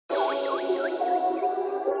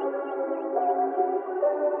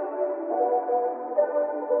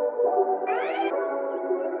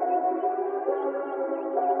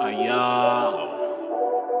Yo.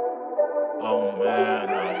 Oh man.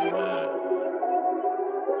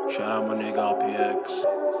 Shout out my nigga LaPartyX.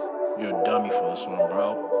 You're a dummy for this one,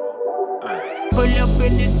 bro. Ay. Pull up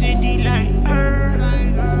in the city like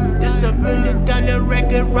There's $1 million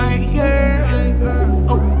record right here.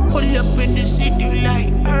 Oh, pull up in the city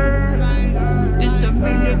like There's $1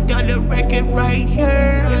 million record right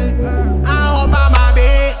here. I hope on my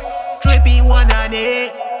bed, Drippy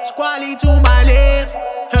 100, squally to my left.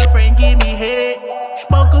 Her friend give me head,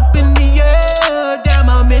 smoke up in the air. Damn,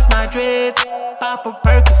 I miss my dreads. Pop a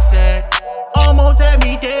Percocet, almost had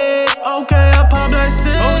me dead. Okay, I pop that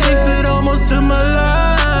shit. Oh, exit almost to my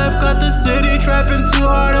life. Got the city trapping too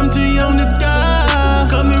hard, I'm too young to die.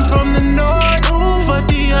 Coming from the north, ooh, fuck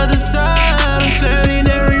the other side. I'm clearing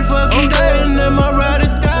every fucking day, and then my ride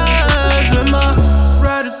or dies. And my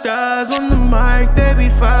ride or dies on the mic, they be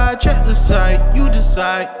fine. Check the site, you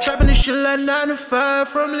decide. Trapping this shit like 9 to 5,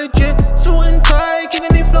 from legit, suit and tie. Kicking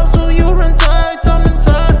they flow so you run tight, time and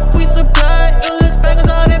time. We supply, illest bangers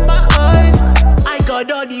out in my eyes. I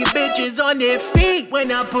got all these bitches on their feet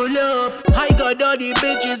when I pull up. I got all these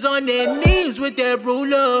bitches on their knees with that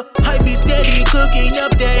ruler. I be steady cooking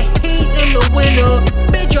up that heat in the winter.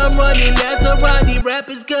 Bitch, I'm running laps around these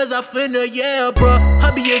rappers cause I finna, yeah, bro.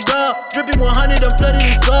 I be a god, dripping 100, I'm flooded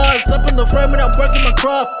in sauce. Up in the frame when I'm working my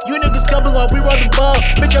craft. You niggas coming while we roll the ball.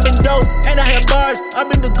 Bitch, I been dope, and I have bars. I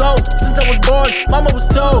been the GOAT since I was born. Mama was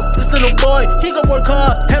told, this little boy, he gon' work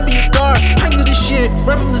hard and be a star. I knew this shit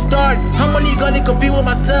right from the start. I'm only gonna compete with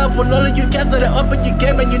myself when all of you cats that are up in your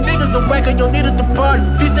game and you niggas are whack and you'll need to depart.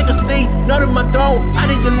 Please take a seat, not in my throne,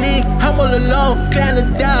 out of your league. I'm all alone, plan to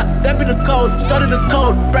die, that be the code. Started the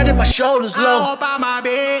code, branded my shoulders low. I hope on my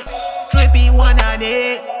bed, Drippy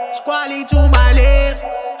 100, squally to my left.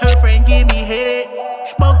 Her friend give me head,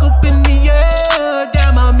 smoke up in the air.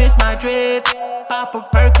 Damn, I miss my dreads. Pop a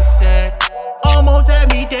Percocet, almost had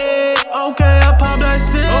me dead. Okay, I pop that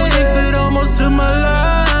shit.